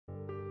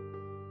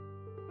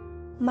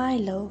My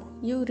love,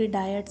 you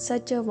radiate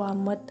such a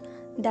warmth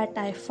that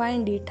I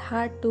find it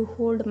hard to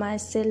hold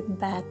myself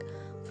back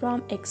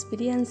from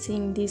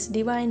experiencing this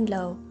divine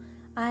love.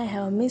 I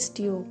have missed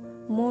you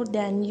more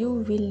than you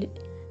will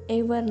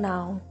ever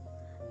know.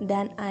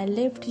 Then I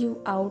left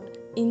you out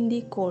in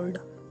the cold.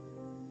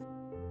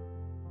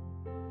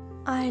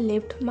 I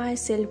left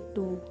myself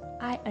too.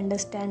 I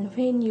understand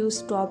when you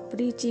stop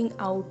reaching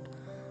out,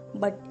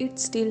 but it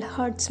still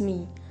hurts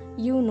me.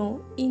 You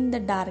know, in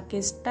the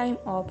darkest time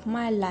of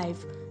my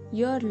life,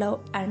 your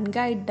love and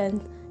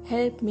guidance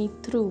helped me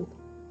through.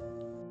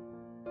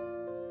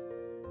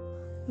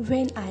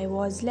 When I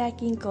was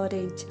lacking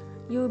courage,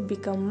 you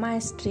become my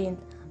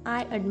strength.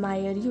 I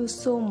admire you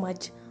so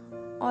much.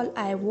 All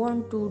I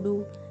want to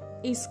do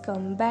is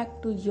come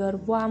back to your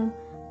warm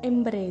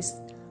embrace.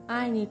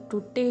 I need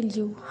to tell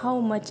you how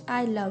much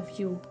I love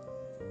you.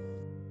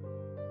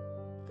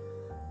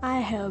 I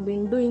have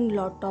been doing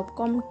lot of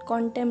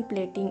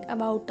contemplating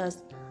about us.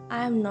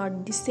 I am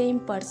not the same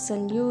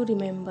person you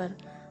remember.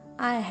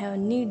 I have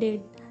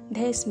needed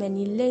this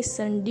many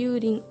lessons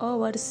during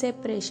our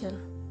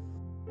separation.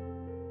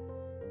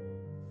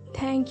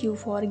 Thank you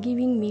for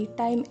giving me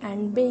time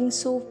and being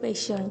so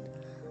patient.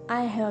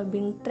 I have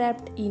been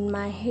trapped in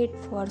my head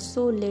for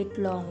so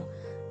long.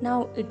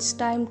 Now it's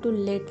time to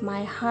let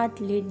my heart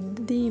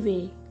lead the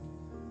way.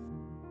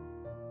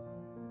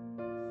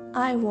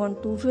 I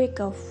want to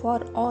wake up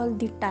for all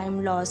the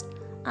time lost.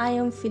 I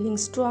am feeling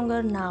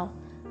stronger now.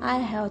 I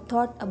have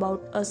thought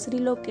about us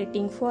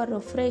relocating for a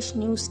fresh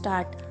new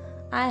start.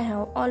 I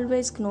have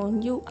always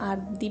known you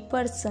are the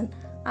person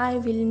I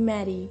will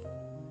marry.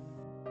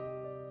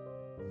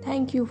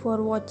 Thank you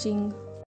for watching.